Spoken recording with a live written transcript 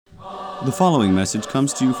The following message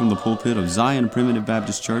comes to you from the pulpit of Zion Primitive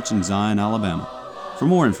Baptist Church in Zion, Alabama. For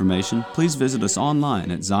more information, please visit us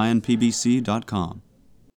online at zionpbc.com.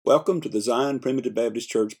 Welcome to the Zion Primitive Baptist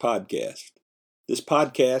Church podcast. This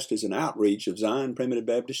podcast is an outreach of Zion Primitive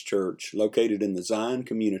Baptist Church located in the Zion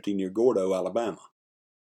community near Gordo, Alabama.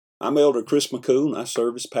 I'm Elder Chris McCool, and I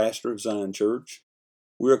serve as pastor of Zion Church.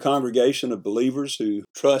 We're a congregation of believers who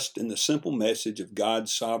trust in the simple message of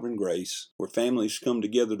God's sovereign grace, where families come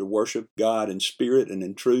together to worship God in spirit and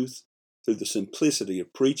in truth through the simplicity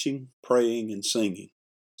of preaching, praying, and singing.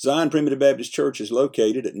 Zion Primitive Baptist Church is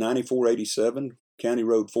located at 9487 County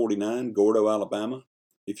Road 49, Gordo, Alabama.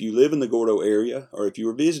 If you live in the Gordo area, or if you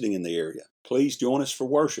are visiting in the area, please join us for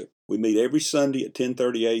worship. We meet every Sunday at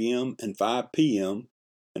 10:30 a.m. and 5 p.m.,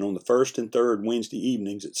 and on the first and third Wednesday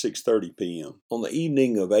evenings at 6:30 p.m. On the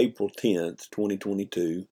evening of April 10th,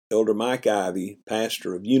 2022, Elder Mike Ivey,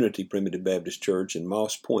 pastor of Unity Primitive Baptist Church in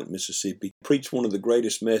Moss Point, Mississippi, preached one of the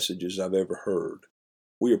greatest messages I've ever heard.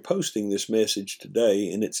 We are posting this message today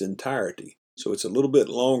in its entirety, so it's a little bit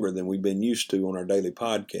longer than we've been used to on our daily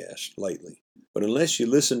podcast lately. But unless you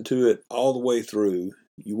listen to it all the way through,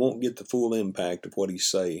 you won't get the full impact of what he's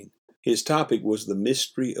saying. His topic was the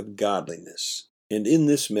mystery of godliness. And in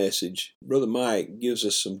this message, Brother Mike gives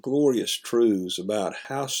us some glorious truths about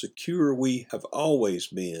how secure we have always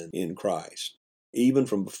been in Christ, even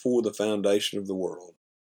from before the foundation of the world.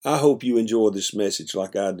 I hope you enjoy this message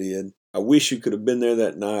like I did. I wish you could have been there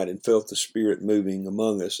that night and felt the Spirit moving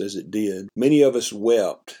among us as it did. Many of us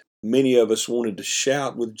wept. Many of us wanted to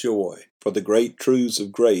shout with joy for the great truths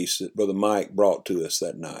of grace that Brother Mike brought to us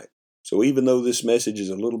that night. So even though this message is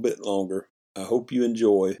a little bit longer, I hope you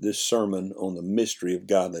enjoy this sermon on the mystery of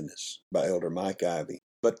godliness by Elder Mike Ivey.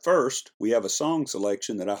 But first, we have a song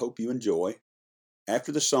selection that I hope you enjoy.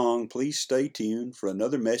 After the song, please stay tuned for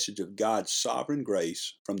another message of God's sovereign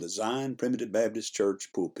grace from the Zion Primitive Baptist Church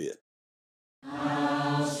pulpit.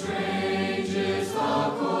 How strange is the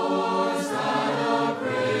course that a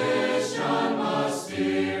Christian must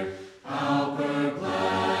steer, how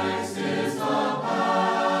perplexed is the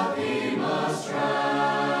path he must tread.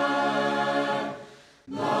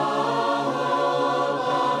 The hope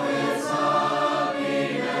of its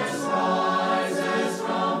happiness rises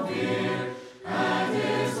from fear, and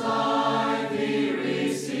his life he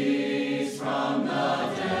receives from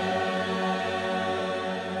the dead.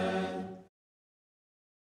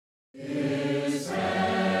 His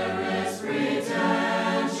fairest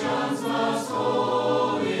pretensions must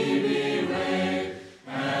wholly be weighed,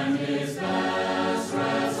 and his best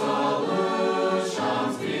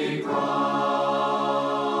resolutions be crossed.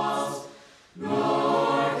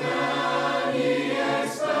 Nor can he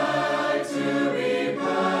expect to be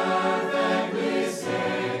perfectly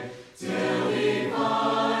safe till he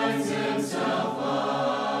finds himself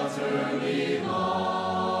utterly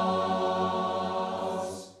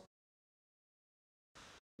lost.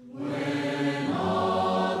 When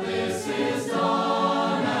all this is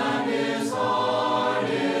done and his heart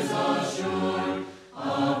is assured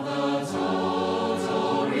of the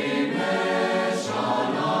total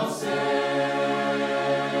remission of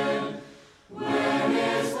sin, when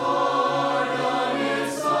his pardon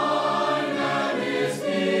is signed and his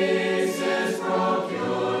peace is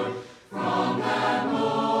procured, from that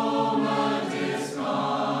moment his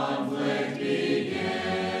conflict begins.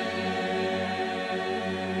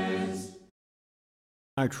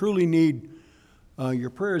 I truly need your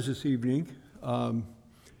prayers this evening. I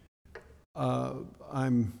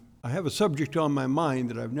have a subject on my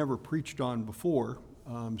mind that I've never preached on before,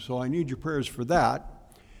 so I need your prayers for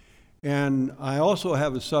that. And I also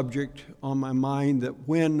have a subject on my mind that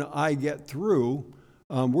when I get through,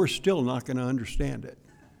 we're still not going to understand it.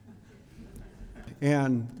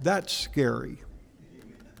 And that's scary.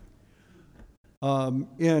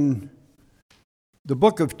 In the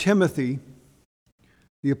book of Timothy,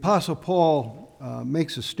 the Apostle Paul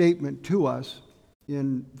makes a statement to us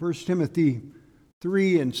in 1 Timothy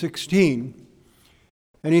 3:16,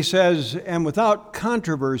 and he says, "And without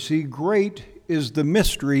controversy, great is the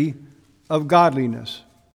mystery of godliness.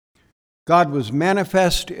 God was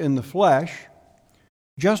manifest in the flesh,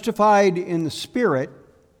 justified in the Spirit,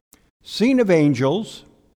 seen of angels,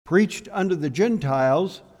 preached unto the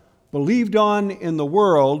Gentiles, believed on in the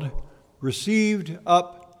world, received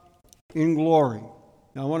up in glory."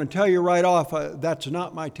 Now, I want to tell you right off, that's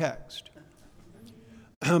not my text.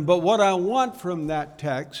 But what I want from that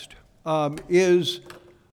text is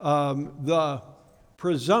the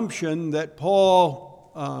presumption that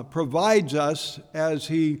Paul provides us as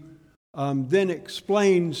he then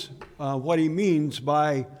explains what he means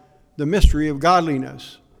by the mystery of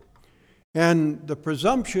godliness. And the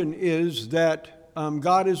presumption is that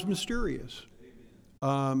God is mysterious,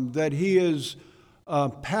 that He is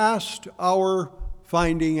past our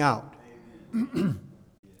finding out.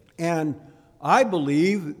 And I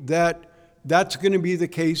believe that that's going to be the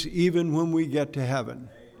case even when we get to heaven,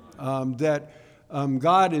 that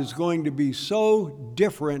God is going to be so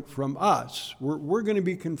different from us. We're going to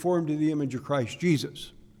be conformed to the image of Christ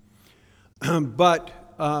Jesus. But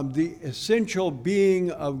the essential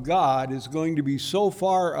being of God is going to be so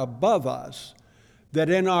far above us that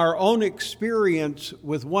in our own experience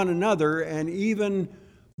with one another, and even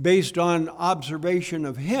based on observation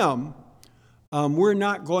of Him, we're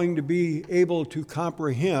not going to be able to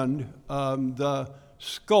comprehend the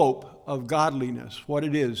scope of godliness, what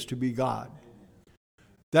it is to be God.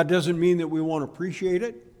 That doesn't mean that we won't appreciate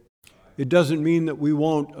it. It doesn't mean that we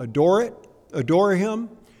won't adore Him.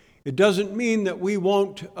 It doesn't mean that we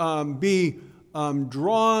won't be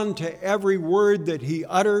drawn to every word that He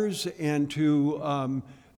utters and to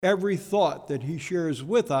every thought that He shares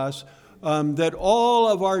with us, that all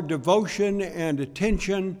of our devotion and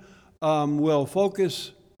attention will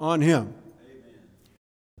focus on Him. Amen.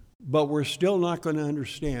 But we're still not going to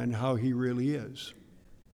understand how He really is.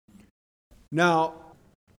 Now,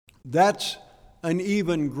 that's an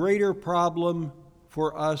even greater problem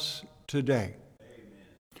for us today.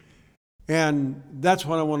 Amen. And that's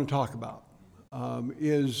what I want to talk about,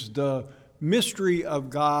 is the mystery of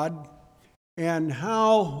God and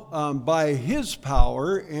how by His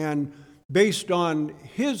power and based on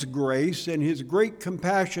His grace and His great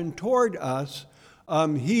compassion toward us,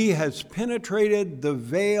 He has penetrated the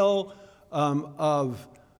veil of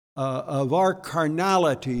our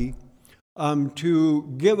carnality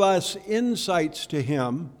to give us insights to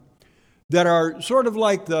Him that are sort of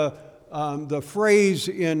like the phrase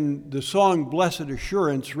in the song "Blessed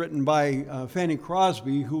Assurance," written by Fanny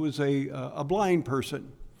Crosby, who was a blind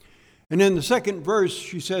person. And in the second verse,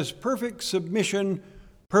 she says, "Perfect submission,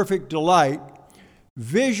 perfect delight,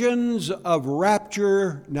 visions of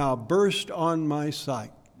rapture now burst on my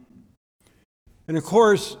sight." And of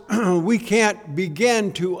course, we can't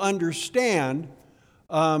begin to understand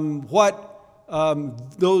what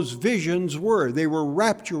those visions were. They were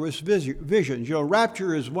rapturous visions. You know,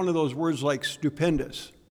 rapture is one of those words like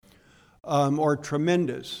stupendous or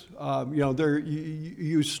tremendous.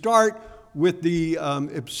 You start with the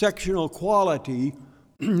exceptional quality,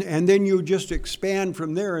 and then you just expand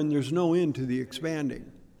from there, and there's no end to the expanding.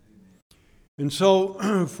 And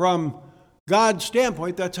so from God's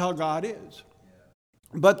standpoint, that's how God is.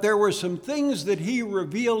 But there were some things that He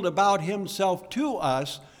revealed about Himself to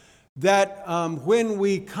us that when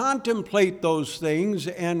we contemplate those things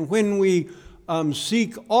and when we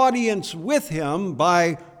seek audience with Him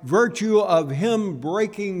by virtue of Him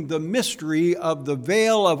breaking the mystery of the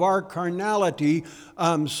veil of our carnality,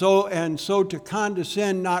 so to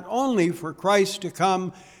condescend not only for Christ to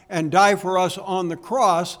come and die for us on the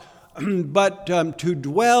cross, but to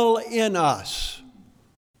dwell in us.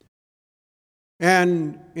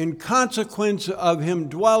 And in consequence of Him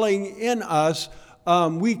dwelling in us,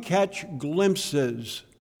 we catch glimpses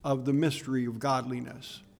of the mystery of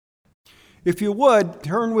godliness. If you would,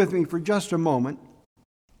 turn with me for just a moment,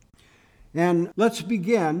 and let's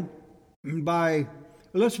begin in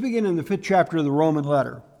the 5th chapter of the Roman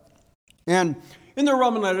letter. And in the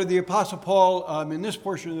Roman letter, the Apostle Paul, in this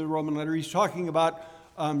portion of the Roman letter, he's talking about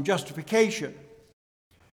justification.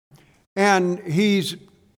 And he's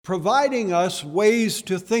providing us ways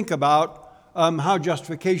to think about how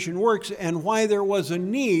justification works and why there was a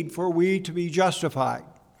need for we to be justified.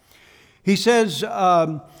 He says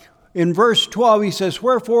in verse 12, he says,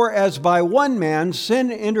 "Wherefore, as by one man sin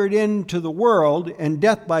entered into the world, and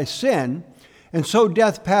death by sin, and so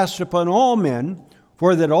death passed upon all men,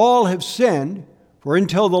 for that all have sinned. For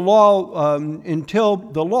until the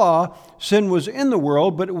law, sin was in the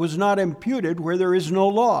world, but it was not imputed where there is no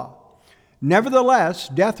law. Nevertheless,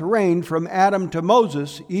 death reigned from Adam to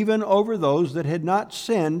Moses, even over those that had not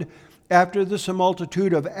sinned, after the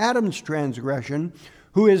similitude of Adam's transgression,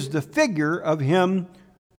 who is the figure of him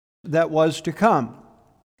that was to come.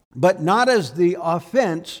 But not as the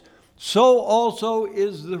offense, so also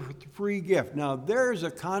is the free gift." Now, there's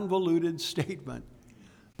a convoluted statement.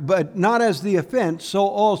 But not as the offense, so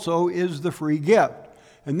also is the free gift.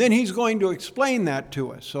 And then he's going to explain that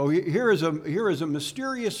to us. So here is a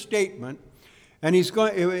mysterious statement. And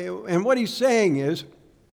what he's saying is,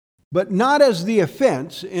 but not as the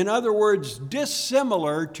offense, in other words,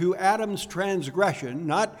 dissimilar to Adam's transgression,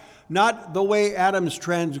 not the way Adam's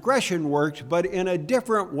transgression worked, but in a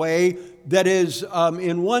different way that is,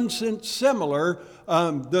 in one sense, similar,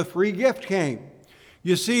 the free gift came.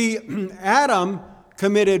 You see, Adam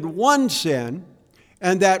committed one sin,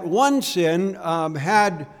 and that one sin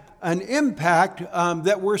had an impact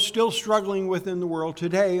that we're still struggling with in the world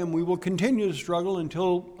today, and we will continue to struggle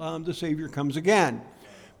until the Savior comes again.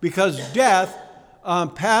 Because death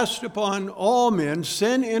passed upon all men,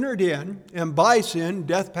 sin entered in, and by sin,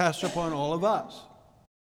 death passed upon all of us.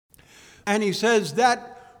 And he says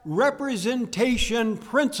that representation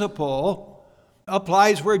principle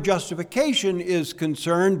applies where justification is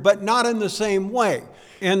concerned, but not in the same way.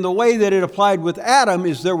 And the way that it applied with Adam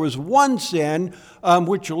is there was one sin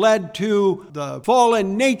which led to the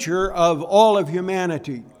fallen nature of all of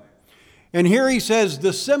humanity. And here he says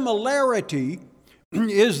the similarity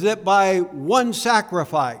is that by one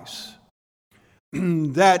sacrifice,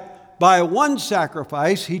 he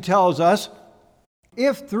tells us,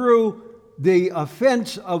 if through the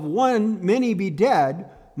offense of one many be dead,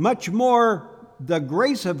 much more the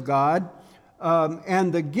grace of God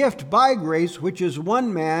and the gift by grace, which is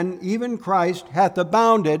one man, even Christ, hath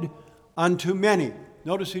abounded unto many.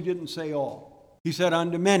 Notice he didn't say all. He said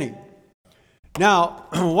unto many. Now,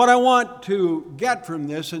 what I want to get from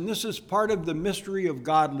this, and this is part of the mystery of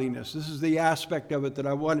godliness, this is the aspect of it that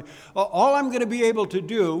I want. All I'm going to be able to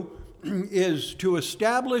do is to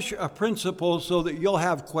establish a principle so that you'll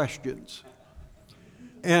have questions.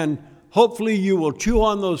 And hopefully you will chew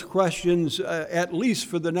on those questions at least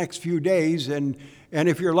for the next few days. And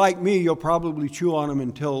if you're like me, you'll probably chew on them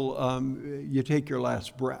until you take your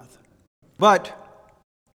last breath. But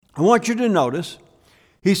I want you to notice,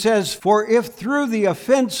 he says, for if through the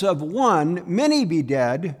offense of one many be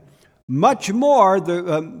dead, much more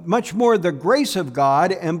the grace of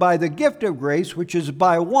God, and by the gift of grace, which is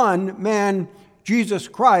by one man, Jesus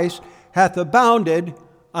Christ, hath abounded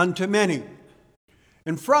unto many.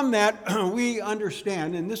 And from that, we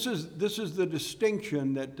understand, and this is the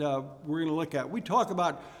distinction that we're going to look at. We talk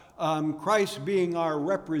about Christ being our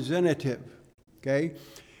representative, okay?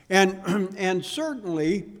 And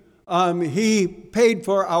certainly, he paid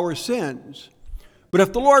for our sins. But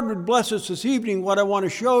if the Lord would bless us this evening, what I want to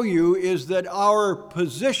show you is that our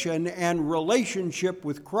position and relationship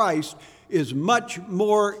with Christ is much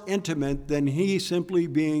more intimate than he simply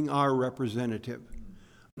being our representative.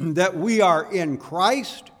 That we are in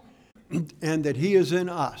Christ and that he is in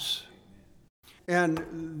us.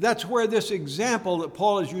 And that's where this example that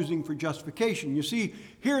Paul is using for justification. You see,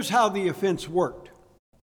 here's how the offense worked.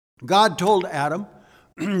 God told Adam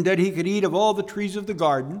that he could eat of all the trees of the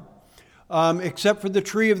garden, except for the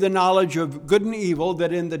tree of the knowledge of good and evil,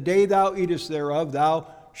 that in the day thou eatest thereof, thou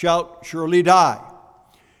shalt surely die.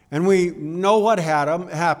 And we know what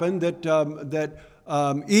happened, that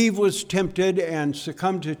Eve was tempted and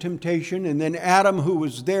succumbed to temptation, and then Adam, who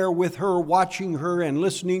was there with her, watching her and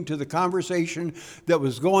listening to the conversation that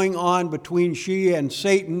was going on between she and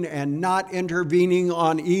Satan and not intervening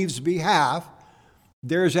on Eve's behalf,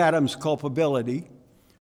 there's Adam's culpability,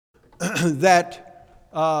 that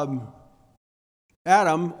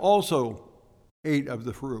Adam also ate of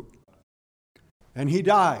the fruit, and he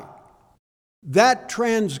died. That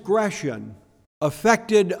transgression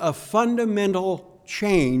affected a fundamental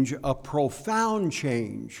change, a profound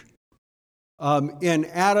change in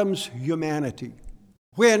Adam's humanity.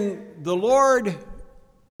 When the Lord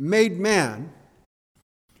made man,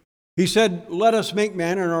 he said, let us make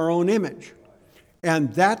man in our own image.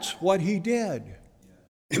 And that's what he did.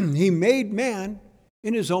 He made man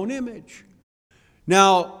in his own image.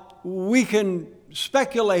 Now, we can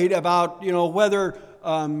speculate about, whether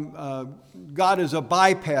God is a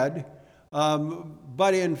biped,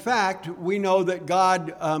 but in fact, we know that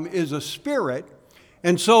God is a spirit.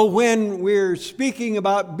 And so when we're speaking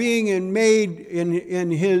about being made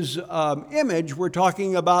in his image, we're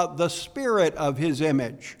talking about the spirit of his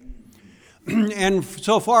image. And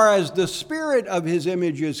so far as the spirit of his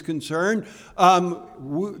image is concerned,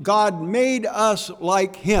 God made us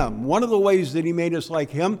like him. One of the ways that he made us like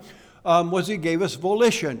him was he gave us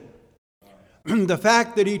volition. The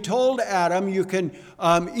fact that he told Adam, you can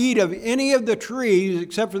eat of any of the trees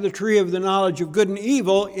except for the tree of the knowledge of good and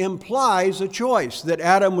evil, implies a choice, that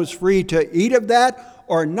Adam was free to eat of that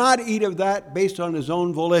or not eat of that based on his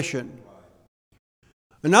own volition.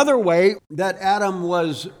 Another way that Adam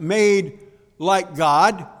was made like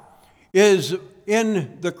God is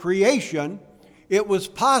in the creation. It was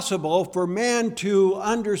possible for man to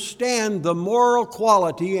understand the moral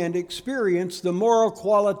quality and experience the moral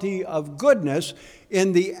quality of goodness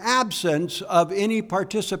in the absence of any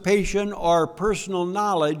participation or personal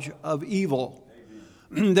knowledge of evil.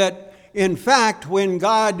 That, in fact, when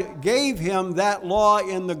God gave him that law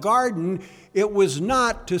in the garden, it was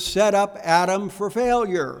not to set up Adam for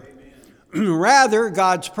failure. Rather,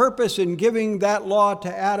 God's purpose in giving that law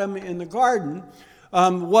to Adam in the garden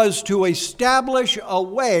was to establish a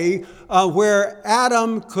way where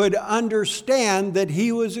Adam could understand that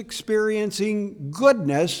he was experiencing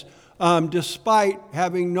goodness despite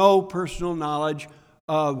having no personal knowledge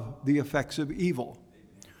of the effects of evil.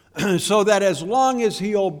 So that as long as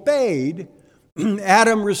he obeyed,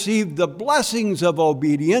 Adam received the blessings of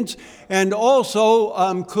obedience and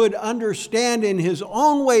also could understand in his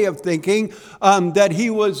own way of thinking that he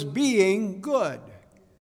was being good.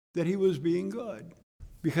 That he was being good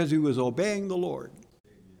because he was obeying the Lord.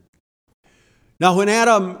 Now, when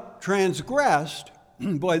Adam transgressed,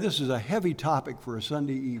 boy, this is a heavy topic for a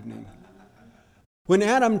Sunday evening. When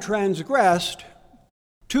Adam transgressed,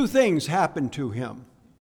 two things happened to him.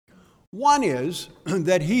 One is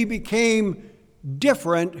that he became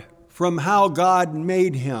different from how God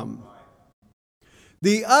made him.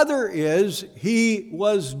 The other is he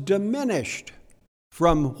was diminished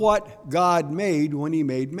from what God made when he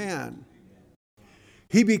made man.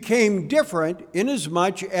 He became different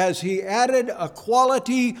inasmuch as he added a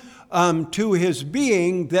quality to his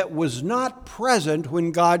being that was not present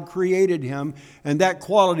when God created him, and that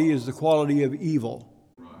quality is the quality of evil.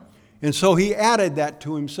 And so he added that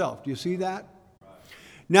to himself. Do you see that?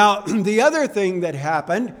 Now, the other thing that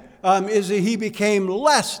happened is that he became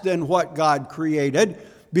less than what God created,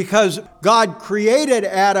 because God created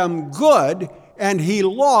Adam good, and he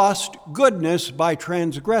lost goodness by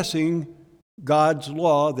transgressing God's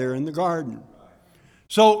law there in the garden.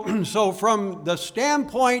 So from the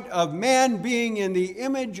standpoint of man being in the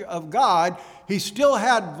image of God, he still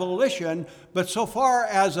had volition, but so far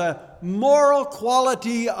as a moral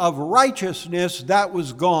quality of righteousness, that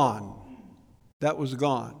was gone. That was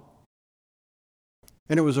gone.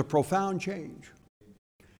 And it was a profound change.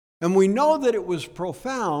 And we know that it was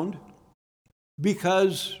profound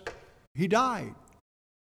because he died.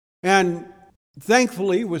 And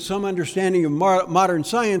thankfully, with some understanding of modern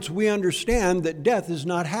science, we understand that death is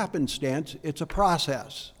not happenstance, it's a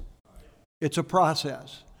process. It's a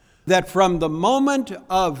process. That from the moment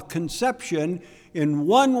of conception, in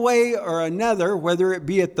one way or another, whether it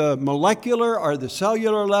be at the molecular or the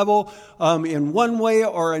cellular level, in one way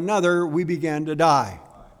or another, we began to die.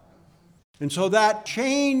 And so that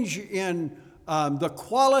change in the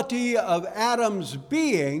quality of Adam's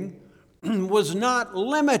being was not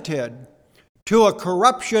limited to a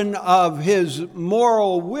corruption of his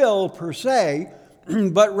moral will per se,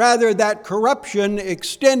 but rather that corruption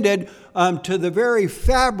extended to the very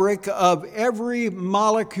fabric of every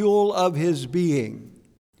molecule of his being,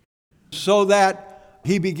 so that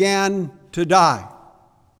he began to die.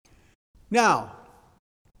 Now,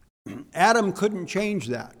 Adam couldn't change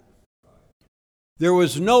that. There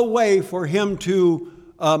was no way for him to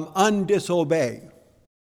undisobey.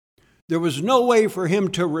 There was no way for him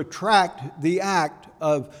to retract the act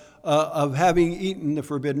of having eaten the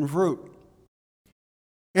forbidden fruit.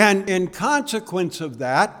 And in consequence of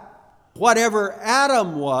that, whatever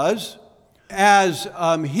Adam was, as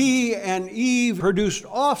he and Eve produced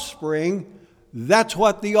offspring, that's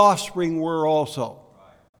what the offspring were also.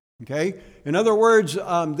 Okay? In other words,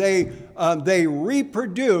 they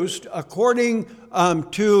reproduced according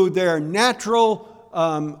to their natural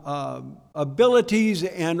abilities,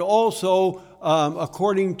 and also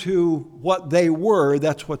according to what they were,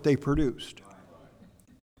 that's what they produced.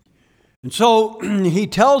 And so he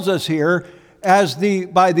tells us here,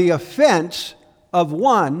 by the offense of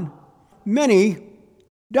one, many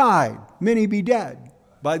died, many be dead.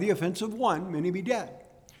 By the offense of one, many be dead.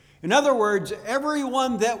 In other words,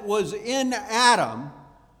 everyone that was in Adam,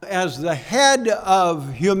 as the head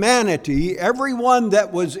of humanity, everyone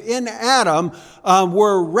that was in Adam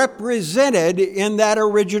were represented in that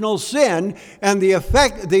original sin, and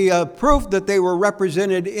the proof that they were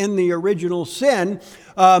represented in the original sin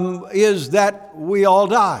is that we all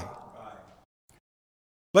die.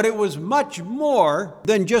 But it was much more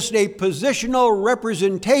than just a positional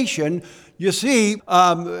representation. You see,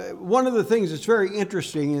 one of the things that's very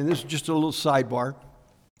interesting, and this is just a little sidebar,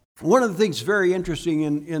 one of the things very interesting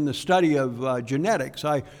in the study of genetics,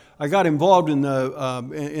 I got involved in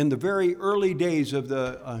the very early days of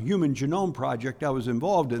the Human Genome Project. I was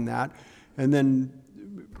involved in that, and then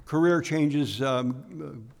career changes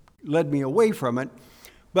led me away from it.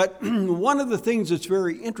 But one of the things that's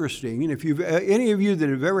very interesting, and if any of you that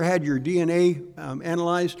have ever had your DNA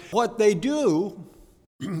analyzed, what they do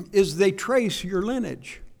is they trace your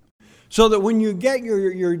lineage. So that when you get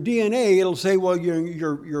your DNA, it'll say, well,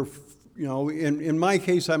 you're in my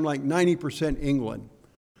case, I'm like 90% England,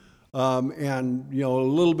 and a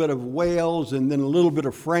little bit of Wales, and then a little bit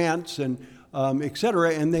of France, and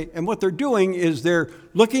etc. And what they're doing is they're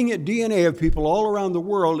looking at DNA of people all around the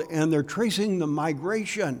world, and they're tracing the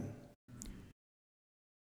migration.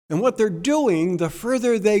 And what they're doing, the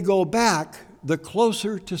further they go back, the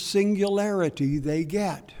closer to singularity they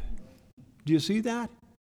get. Do you see that?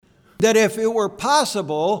 That if it were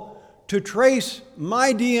possible to trace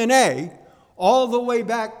my DNA all the way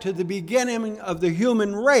back to the beginning of the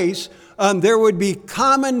human race, there would be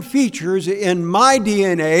common features in my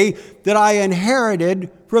DNA that I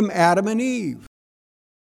inherited from Adam and Eve.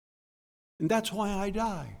 And that's why I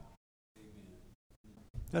die.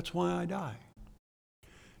 That's why I die.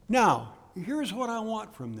 Now, here's what I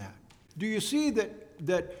want from that. Do you see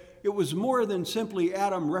that it was more than simply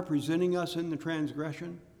Adam representing us in the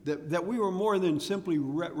transgression? That we were more than simply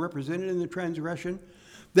represented in the transgression?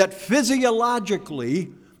 That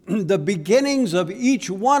physiologically, the beginnings of each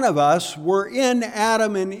one of us were in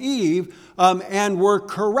Adam and Eve and were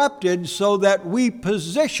corrupted so that we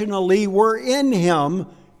positionally were in him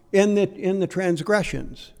in the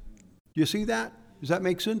transgressions. Do you see that? Does that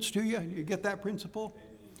make sense to you? You get that principle?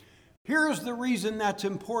 Here's the reason that's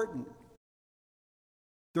important.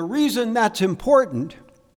 The reason that's important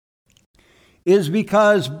is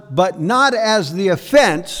because, but not as the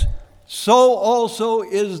offense, so also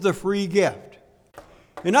is the free gift.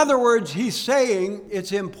 In other words, he's saying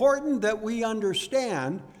it's important that we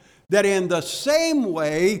understand that in the same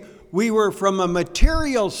way we were, from a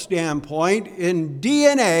material standpoint, in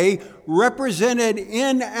DNA, represented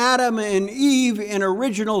in Adam and Eve in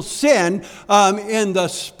original sin. In the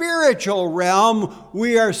spiritual realm,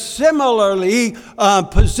 we are similarly,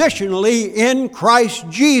 positionally in Christ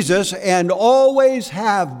Jesus and always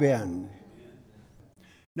have been.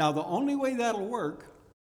 Now, the only way that'll work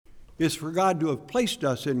is for God to have placed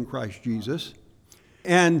us in Christ Jesus.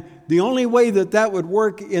 And the only way that would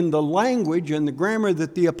work in the language and the grammar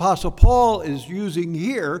that the Apostle Paul is using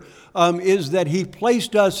here is that he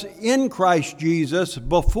placed us in Christ Jesus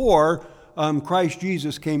before Christ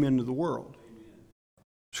Jesus came into the world.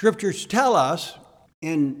 Scriptures tell us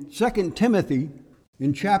in 2 Timothy,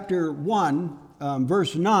 in chapter 1,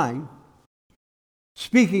 verse 9,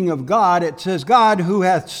 speaking of God, it says, God who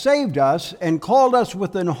hath saved us and called us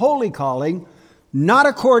with an holy calling, not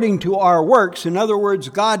according to our works. In other words,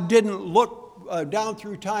 God didn't look down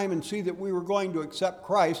through time and see that we were going to accept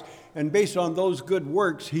Christ, and based on those good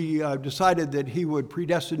works, he decided that he would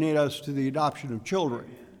predestinate us to the adoption of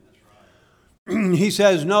children. He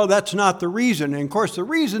says, no, that's not the reason. And of course, the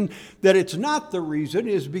reason that it's not the reason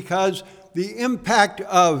is because the impact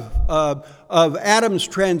of Adam's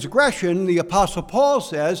transgression, the Apostle Paul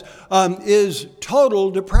says, is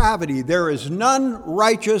total depravity. There is none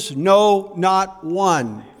righteous, no, not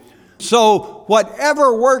one. So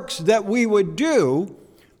whatever works that we would do,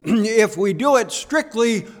 if we do it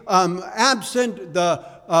strictly absent the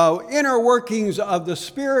inner workings of the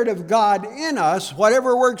Spirit of God in us,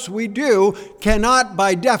 whatever works we do cannot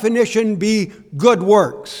by definition be good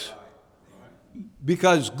works.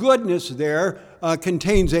 Because goodness there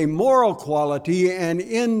contains a moral quality, and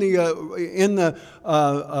in the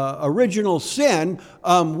original sin,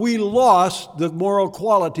 we lost the moral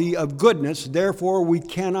quality of goodness. Therefore, we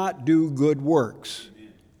cannot do good works.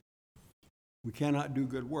 We cannot do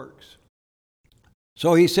good works.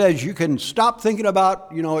 So he says you can stop thinking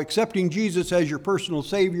about, accepting Jesus as your personal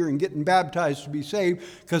Savior and getting baptized to be saved,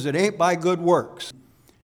 because it ain't by good works.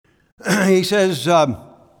 He says, who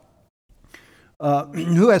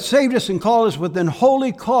hath saved us and called us with an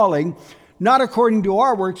holy calling, not according to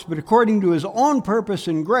our works, but according to his own purpose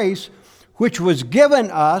and grace, which was given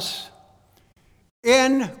us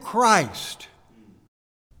in Christ.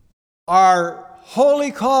 Our holy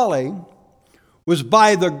calling was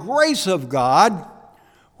by the grace of God,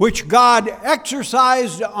 which God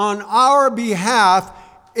exercised on our behalf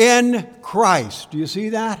in Christ. Do you see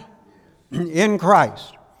that? In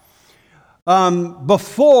Christ.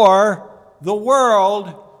 Before the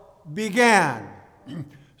world began.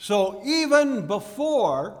 So even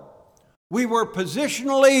before we were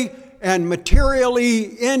positionally and materially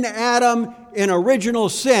in Adam in original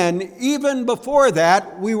sin, even before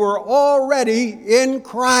that, we were already in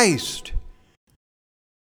Christ.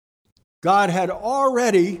 God had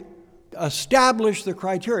already established the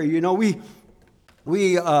criteria. We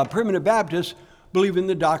Primitive Baptists believe in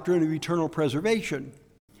the doctrine of eternal preservation.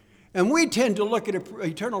 And we tend to look at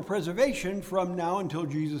eternal preservation from now until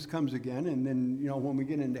Jesus comes again, and then, when we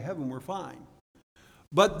get into heaven, we're fine.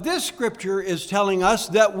 But this scripture is telling us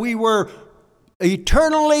that we were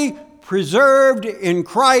eternally preserved in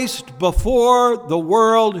Christ before the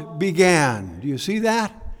world began. Do you see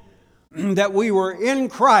that? That we were in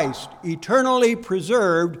Christ, eternally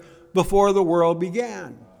preserved before the world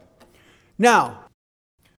began. Now,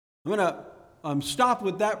 I'm going to stop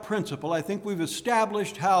with that principle. I think we've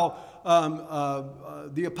established how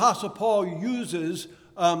the Apostle Paul uses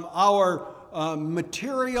our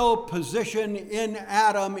material position in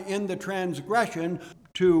Adam in the transgression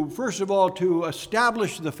to, first of all, to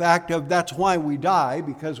establish the fact of that's why we die,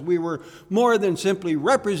 because we were more than simply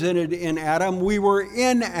represented in Adam. We were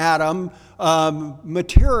in Adam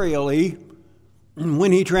materially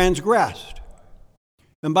when he transgressed.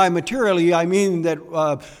 And by materially, I mean that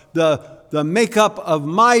the makeup of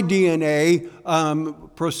my DNA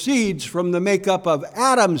proceeds from the makeup of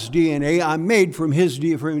Adam's DNA. I'm made from his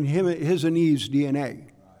and Eve's DNA.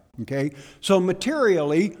 Okay? So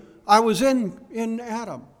materially, I was in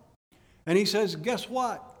Adam. And he says, guess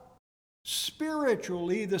what?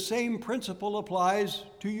 Spiritually, the same principle applies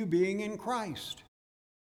to you being in Christ.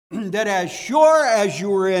 That as sure as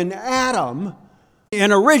you were in Adam,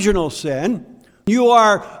 in original sin, you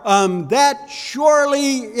are that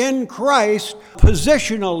surely in Christ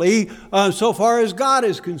positionally, so far as God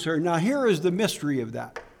is concerned. Now, here is the mystery of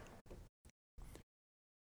that.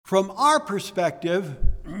 From our perspective,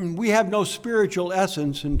 we have no spiritual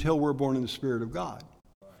essence until we're born in the Spirit of God.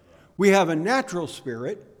 We have a natural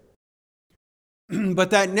spirit, but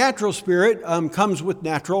that natural spirit comes with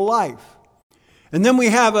natural life. And then we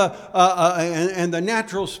have and the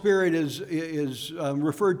natural spirit is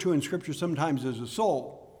referred to in Scripture sometimes as a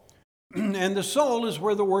soul. And the soul is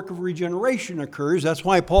where the work of regeneration occurs. That's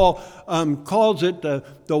why Paul calls it the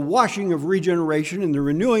washing of regeneration and the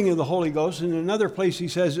renewing of the Holy Ghost. In another place he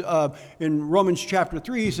says, in Romans chapter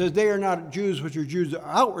 3, he says, they are not Jews which are Jews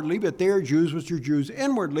outwardly, but they are Jews which are Jews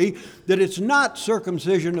inwardly. That it's not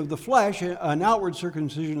circumcision of the flesh, an outward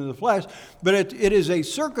circumcision of the flesh, but it is a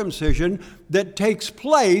circumcision that takes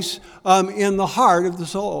place in the heart of the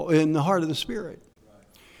soul, in the heart of the spirit.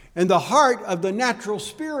 And the heart of the natural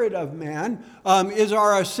spirit of man is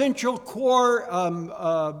our essential core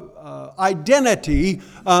identity,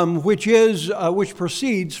 which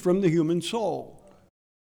proceeds from the human soul.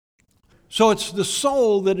 So it's the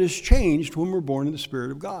soul that is changed when we're born in the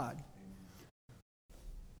Spirit of God.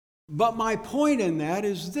 But my point in that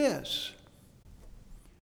is this: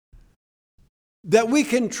 that we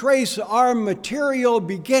can trace our material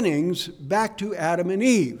beginnings back to Adam and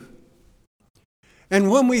Eve. And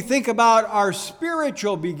when we think about our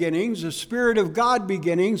spiritual beginnings, the Spirit of God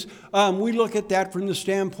beginnings, we look at that from the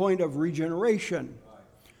standpoint of regeneration.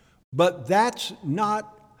 But that's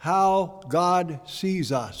not how God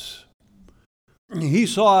sees us. He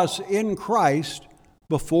saw us in Christ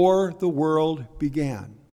before the world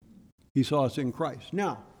began. He saw us in Christ.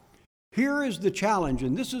 Now, here is the challenge,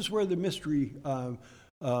 and this is where the mystery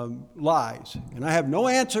lies. And I have no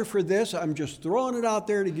answer for this. I'm just throwing it out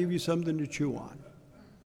there to give you something to chew on.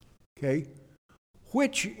 Okay?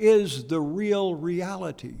 Which is the real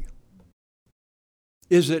reality?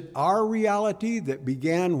 Is it our reality that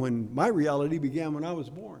my reality began when I was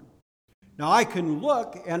born? Now, I can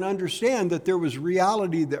look and understand that there was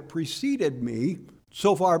reality that preceded me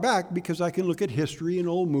so far back because I can look at history and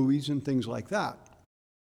old movies and things like that.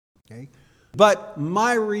 Okay? But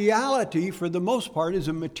my reality, for the most part, is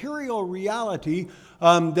a material reality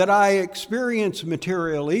that I experience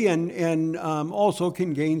materially and also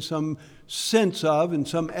can gain some sense of and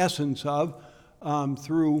some essence of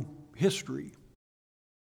through history.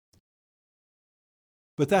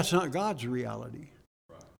 But that's not God's reality.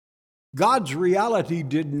 God's reality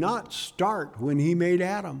did not start when He made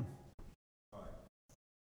Adam.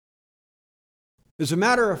 As a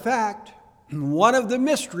matter of fact, one of the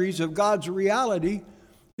mysteries of God's reality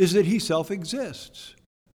is that He self-exists,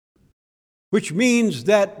 which means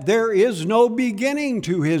that there is no beginning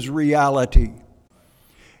to His reality.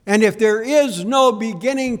 And if there is no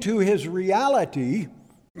beginning to His reality,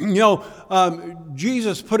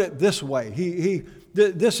 Jesus put it this way.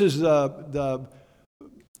 This is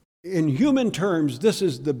in human terms, this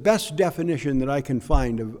is the best definition that I can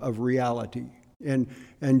find of reality.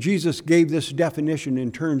 And Jesus gave this definition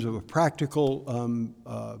in terms of a practical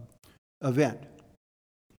event.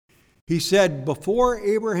 He said, before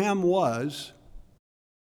Abraham was,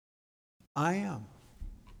 I am.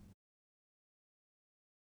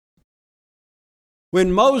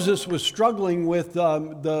 When Moses was struggling with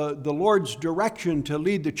the Lord's direction to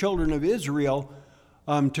lead the children of Israel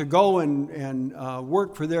to go and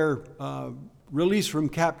work for their release from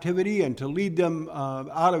captivity and to lead them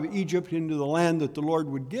out of Egypt into the land that the Lord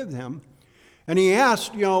would give them. And he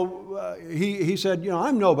asked, he said,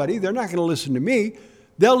 I'm nobody. They're not going to listen to me.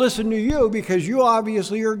 They'll listen to you because you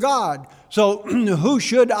obviously are God. So who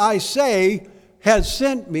should I say has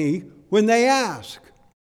sent me when they ask?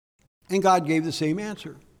 And God gave the same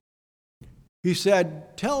answer. He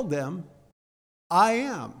said, tell them, I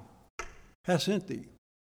am has sent thee.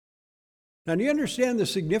 Now, do you understand the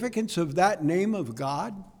significance of that name of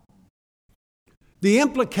God? The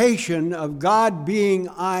implication of God being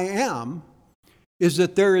I am is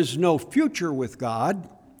that there is no future with God,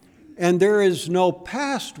 and there is no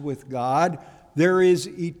past with God. There is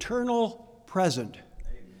eternal present. Do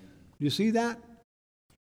you see that?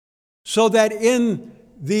 So that in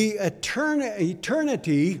the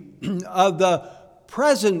eternity of the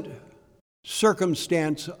present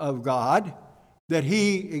circumstance of God, that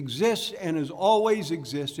he exists and has always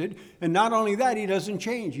existed. And not only that, he doesn't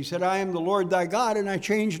change. He said, I am the Lord thy God, and I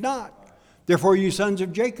change not. Therefore, you sons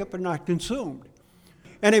of Jacob are not consumed.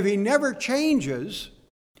 And if he never changes,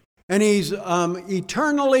 and he's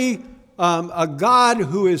eternally a God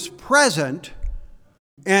who is present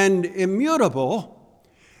and immutable,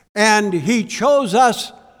 and he chose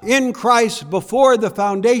us in Christ before the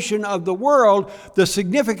foundation of the world, the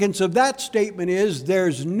significance of that statement is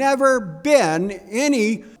there's never been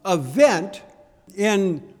any event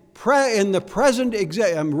in the present.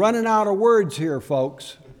 I'm running out of words here,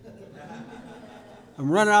 folks.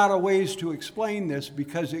 I'm running out of ways to explain this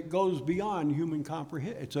because it goes beyond human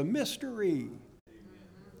comprehension. It's a mystery.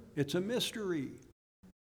 It's a mystery.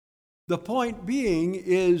 The point being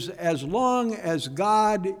is, as long as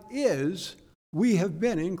God is, we have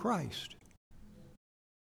been in Christ.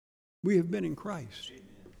 We have been in Christ.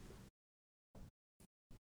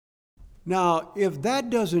 Now, if that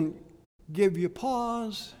doesn't give you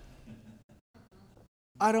pause,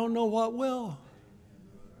 I don't know what will.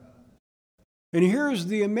 And here's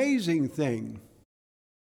the amazing thing,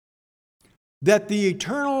 that the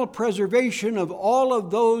eternal preservation of all of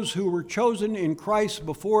those who were chosen in Christ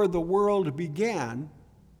before the world began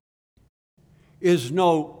is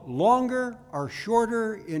no longer or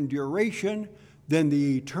shorter in duration than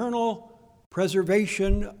the eternal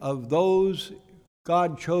preservation of those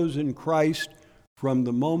God chose in Christ from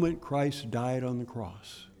the moment Christ died on the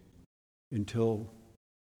cross until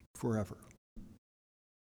forever.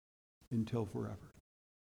 Until forever.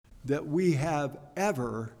 That we have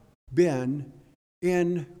ever been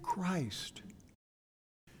in Christ.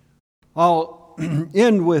 I'll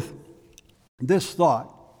end with this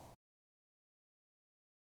thought.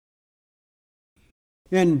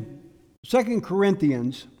 In 2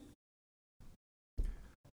 Corinthians,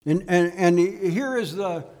 and here is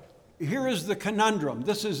the conundrum.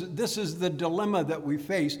 This is the dilemma that we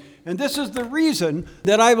face. And this is the reason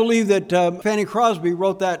that I believe that Fanny Crosby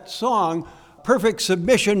wrote that song, Perfect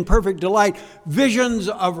Submission, Perfect Delight. Visions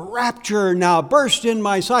of rapture now burst in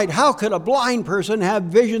my sight. How could a blind person have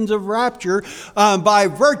visions of rapture? By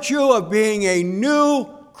virtue of being a new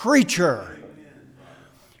creature.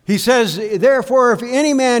 He says, therefore, if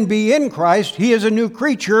any man be in Christ, he is a new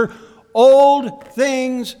creature. Old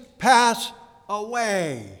things pass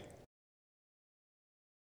away.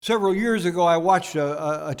 Several years ago, I watched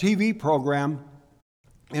a TV program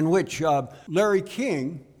in which Larry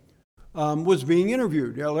King was being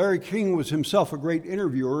interviewed. Larry King was himself a great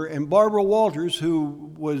interviewer, and Barbara Walters,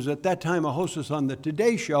 who was at that time a hostess on the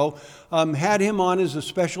Today Show, had him on as a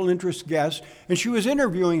special interest guest, and she was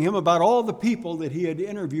interviewing him about all the people that he had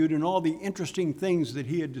interviewed and all the interesting things that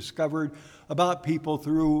he had discovered about people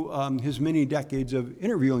through his many decades of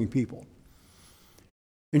interviewing people.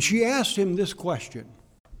 And she asked him this question.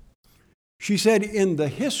 She said, in the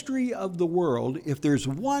history of the world, if there's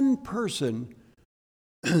one person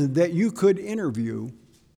that you could interview,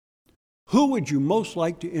 who would you most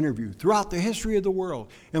like to interview throughout the history of the world?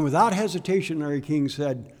 And without hesitation, Larry King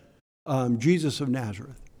said, Jesus of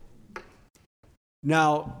Nazareth.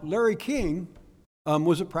 Now, Larry King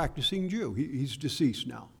was a practicing Jew. He's deceased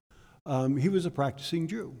now. He was a practicing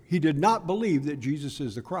Jew. He did not believe that Jesus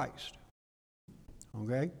is the Christ.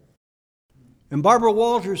 Okay? And Barbara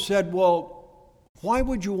Walters said, well, why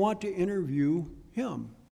would you want to interview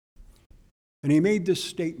him? And he made this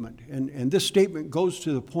statement, and this statement goes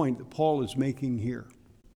to the point that Paul is making here.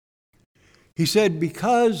 He said,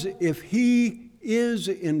 because if he is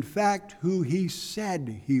in fact who he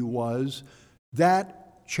said he was,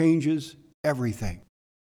 that changes everything.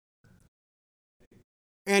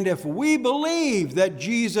 And if we believe that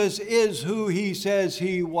Jesus is who he says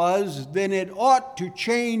he was, then it ought to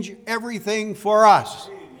change everything for us.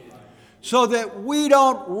 So that we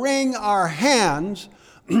don't wring our hands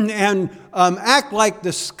and act like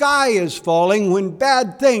the sky is falling when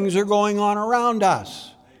bad things are going on around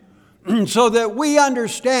us. So that we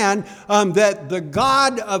understand that the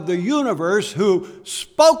God of the universe who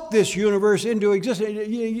spoke this universe into existence.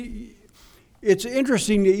 It's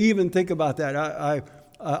interesting to even think about that.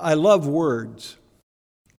 I love words.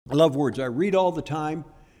 I love words. I read all the time.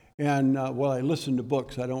 And, I listen to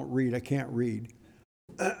books. I don't read. I can't read.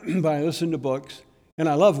 But I listen to books. And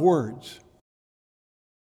I love words.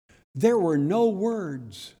 There were no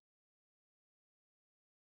words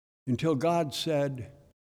until God said,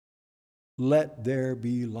 "Let there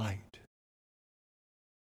be light."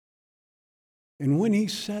 And when he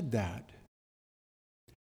said that,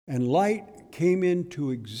 and light came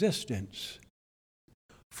into existence,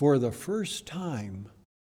 for the first time,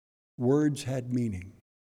 words had meaning.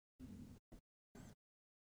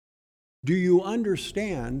 Do you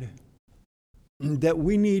understand that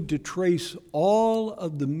we need to trace all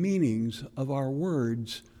of the meanings of our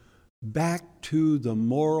words back to the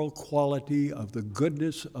moral quality of the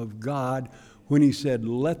goodness of God when he said,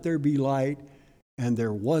 "Let there be light," and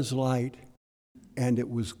there was light, and it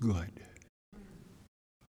was good?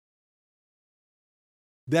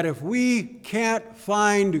 That if we can't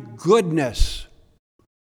find goodness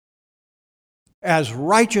as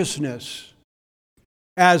righteousness,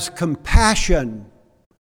 as compassion,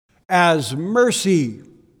 as mercy,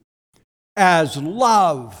 as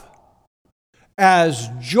love, as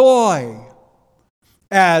joy,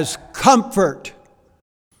 as comfort,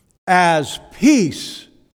 as peace,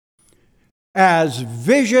 as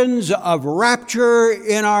visions of rapture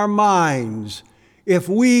in our minds, if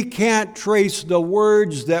we can't trace the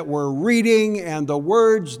words that we're reading and the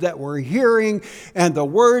words that we're hearing and the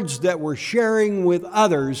words that we're sharing with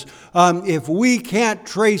others, if we can't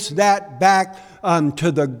trace that back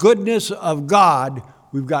to the goodness of God,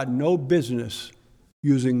 we've got no business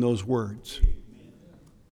using those words.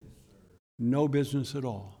 No business at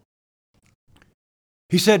all.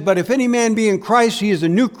 He said, "But if any man be in Christ, he is a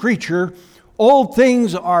new creature. Old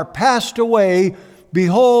things are passed away.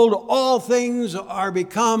 Behold, all things are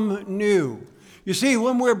become new." You see,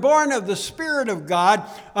 when we're born of the Spirit of God,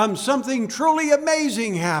 something truly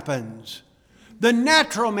amazing happens. The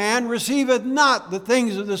natural man receiveth not the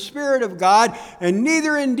things of the Spirit of God, and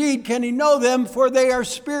neither indeed can he know them, for they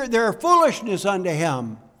are foolishness unto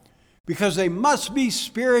him, because they must be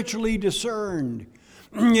spiritually discerned.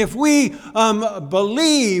 If we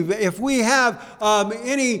believe, if we have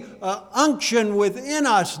any unction within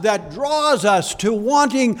us that draws us to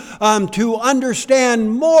wanting to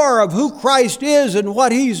understand more of who Christ is and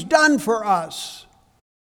what he's done for us,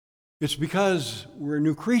 it's because we're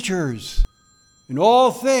new creatures and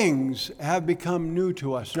all things have become new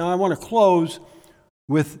to us. Now I want to close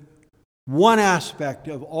with one aspect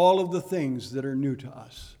of all of the things that are new to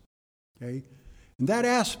us. Okay? And that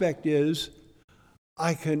aspect is,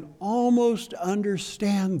 I can almost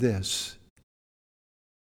understand this,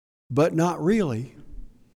 but not really.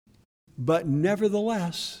 But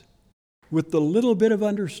nevertheless, with the little bit of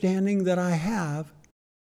understanding that I have,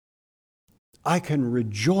 I can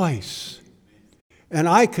rejoice. And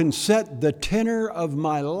I can set the tenor of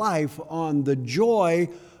my life on the joy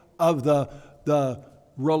of the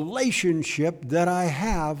relationship that I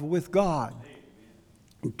have with God.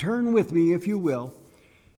 And turn with me, if you will,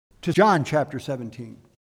 to John chapter 17.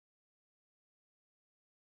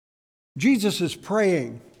 Jesus is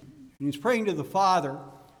praying, and he's praying to the Father,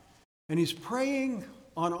 and he's praying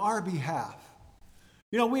on our behalf.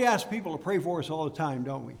 You know, we ask people to pray for us all the time,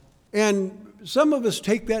 don't we? And some of us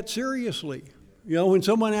take that seriously. You know, when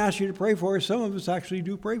someone asks you to pray for us, some of us actually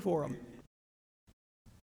do pray for them.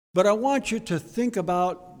 But I want you to think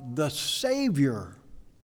about the Savior.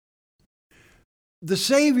 The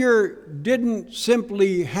Savior didn't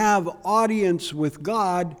simply have audience with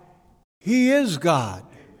God. He is God.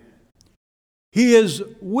 He is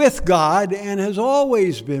with God and has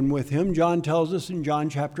always been with him. John tells us in John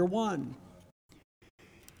chapter 1.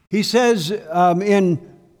 He says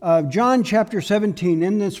in John chapter 17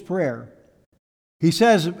 in this prayer, he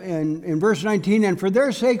says in verse 19, "And for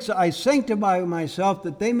their sakes I sanctify myself,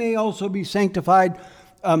 that they may also be sanctified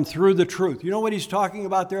through the truth." You know what he's talking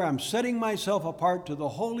about there? I'm setting myself apart to the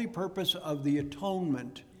holy purpose of the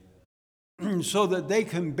atonement so that they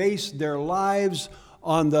can base their lives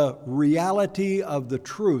on the reality of the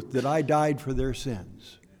truth that I died for their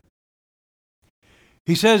sins.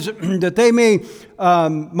 He says that they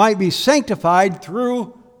might be sanctified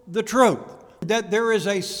through the truth. That there is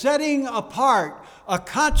a setting apart, a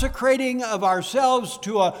consecrating of ourselves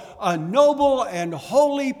to a noble and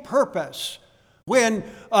holy purpose when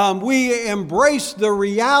we embrace the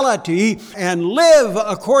reality and live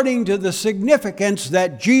according to the significance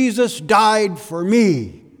that Jesus died for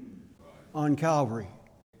me on Calvary.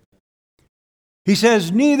 He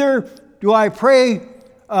says, "Neither do I pray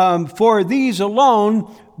for these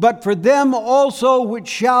alone, but for them also which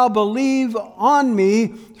shall believe on me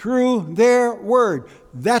through their word.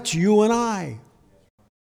 That's you and I.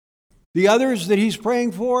 The others that he's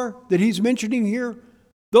praying for, that he's mentioning here,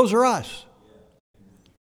 those are us.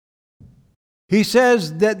 He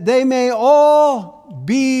says that they may all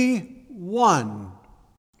be one.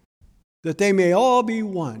 That they may all be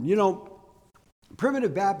one. You know,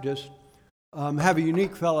 Primitive Baptists have a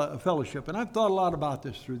unique fellowship, and I've thought a lot about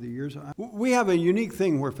this through the years. We have a unique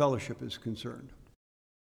thing where fellowship is concerned.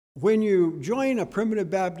 When you join a Primitive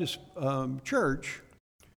Baptist church,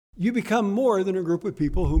 you become more than a group of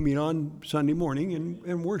people who meet on Sunday morning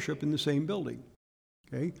and worship in the same building.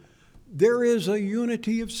 Okay? There is a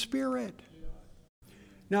unity of spirit.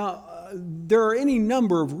 Now, there are any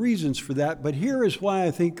number of reasons for that, but here is why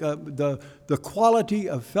I think the quality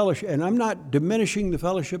of fellowship, and I'm not diminishing the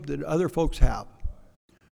fellowship that other folks have.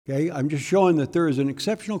 Okay? I'm just showing that there is an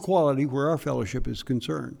exceptional quality where our fellowship is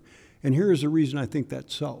concerned. And here is the reason I think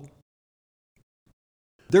that's so.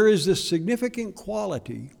 There is this significant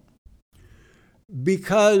quality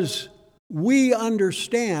because we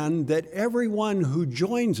understand that everyone who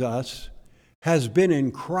joins us has been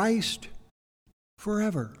in Christ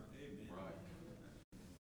forever.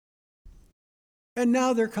 And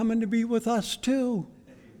now they're coming to be with us too,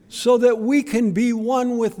 so that we can be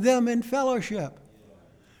one with them in fellowship.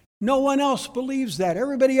 No one else believes that.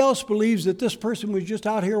 Everybody else believes that this person was just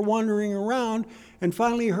out here wandering around and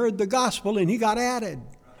finally heard the gospel and he got added.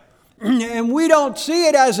 And we don't see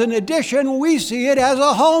it as an addition, we see it as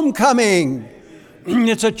a homecoming.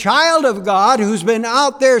 It's a child of God who's been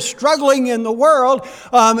out there struggling in the world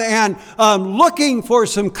and looking for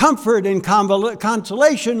some comfort and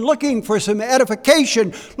consolation, looking for some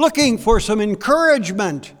edification, looking for some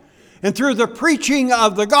encouragement. And through the preaching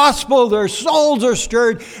of the gospel, their souls are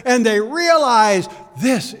stirred and they realize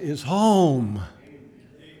this is home.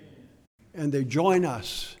 And they join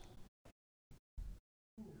us.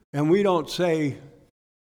 And we don't say,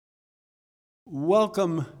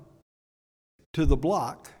 welcome to the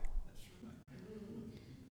block.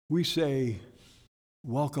 We say,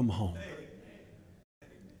 welcome home.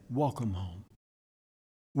 Welcome home.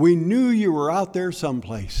 We knew you were out there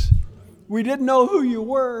someplace. We didn't know who you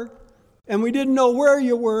were, and we didn't know where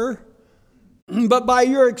you were. But by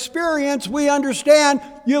your experience, we understand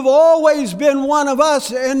you've always been one of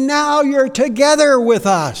us, and now you're together with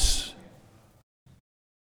us.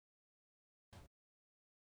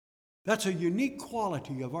 That's a unique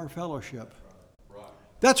quality of our fellowship.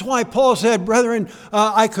 That's why Paul said, brethren,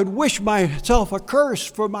 I could wish myself a curse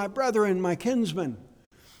for my brethren, my kinsmen.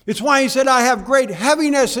 It's why he said, I have great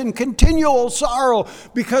heaviness and continual sorrow,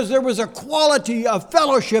 because there was a quality of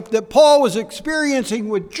fellowship that Paul was experiencing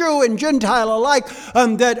with Jew and Gentile alike,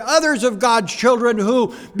 that others of God's children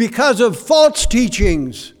who, because of false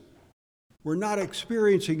teachings, were not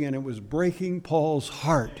experiencing, and it was breaking Paul's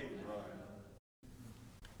heart.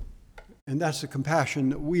 And that's the compassion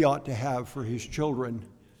that we ought to have for his children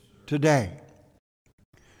today.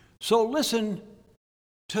 So listen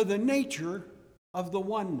to the nature of the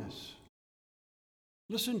oneness.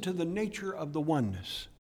 Listen to the nature of the oneness.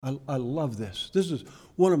 I love this. This is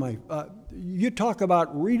one of my, you talk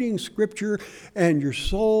about reading Scripture and your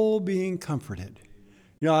soul being comforted.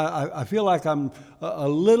 You know, I feel like I'm a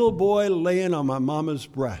little boy laying on my mama's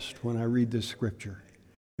breast when I read this Scripture.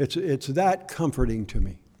 It's that comforting to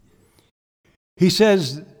me. He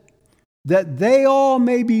says that they all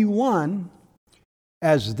may be one,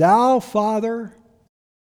 as thou, Father,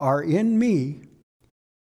 are in me,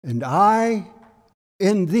 and I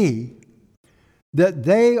in thee, that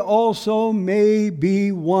they also may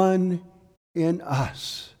be one in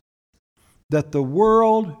us, that the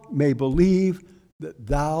world may believe that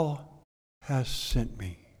thou hast sent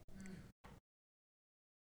me.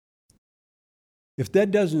 If that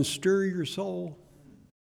doesn't stir your soul,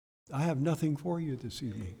 I have nothing for you this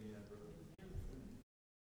evening.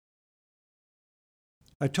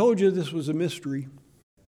 I told you this was a mystery.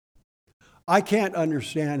 I can't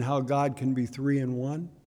understand how God can be three in one,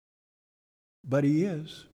 but he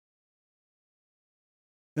is.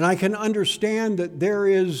 And I can understand that there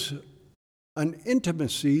is an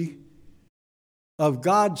intimacy of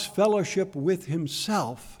God's fellowship with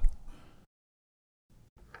himself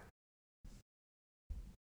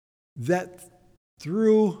that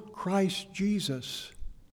through Christ Jesus,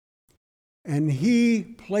 and he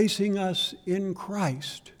placing us in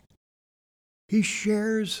Christ, he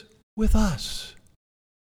shares with us.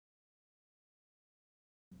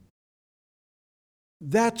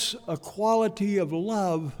 That's a quality of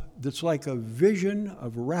love that's like a vision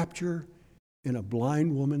of rapture in a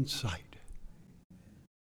blind woman's sight.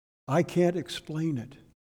 I can't explain it.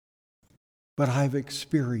 but I've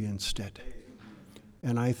experienced it.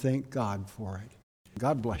 And I thank God for it.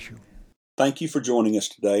 God bless you. Thank you for joining us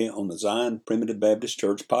today on the Zion Primitive Baptist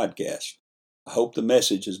Church podcast. I hope the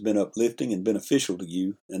message has been uplifting and beneficial to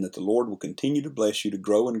you, and that the Lord will continue to bless you to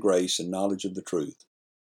grow in grace and knowledge of the truth.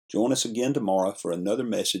 Join us again tomorrow for another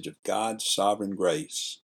message of God's sovereign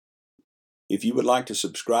grace. If you would like to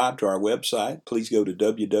subscribe to our website, please go to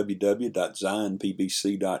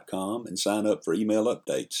www.zionpbc.com and sign up for email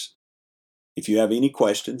updates. If you have any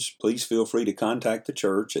questions, please feel free to contact the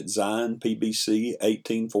church at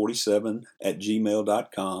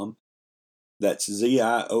zionpbc1847@gmail.com. That's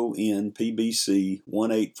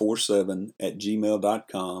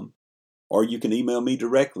zionpbc1847@gmail.com. Or you can email me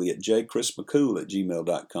directly at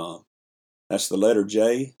jchrismccool@gmail.com. That's the letter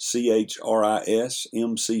J,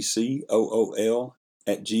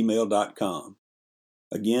 CHRISMCCOOL@gmail.com.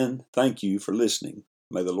 Again, thank you for listening.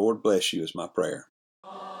 May the Lord bless you is my prayer.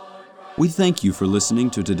 We thank you for listening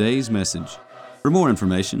to today's message. For more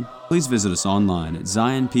information, please visit us online at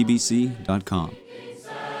zionpbc.com.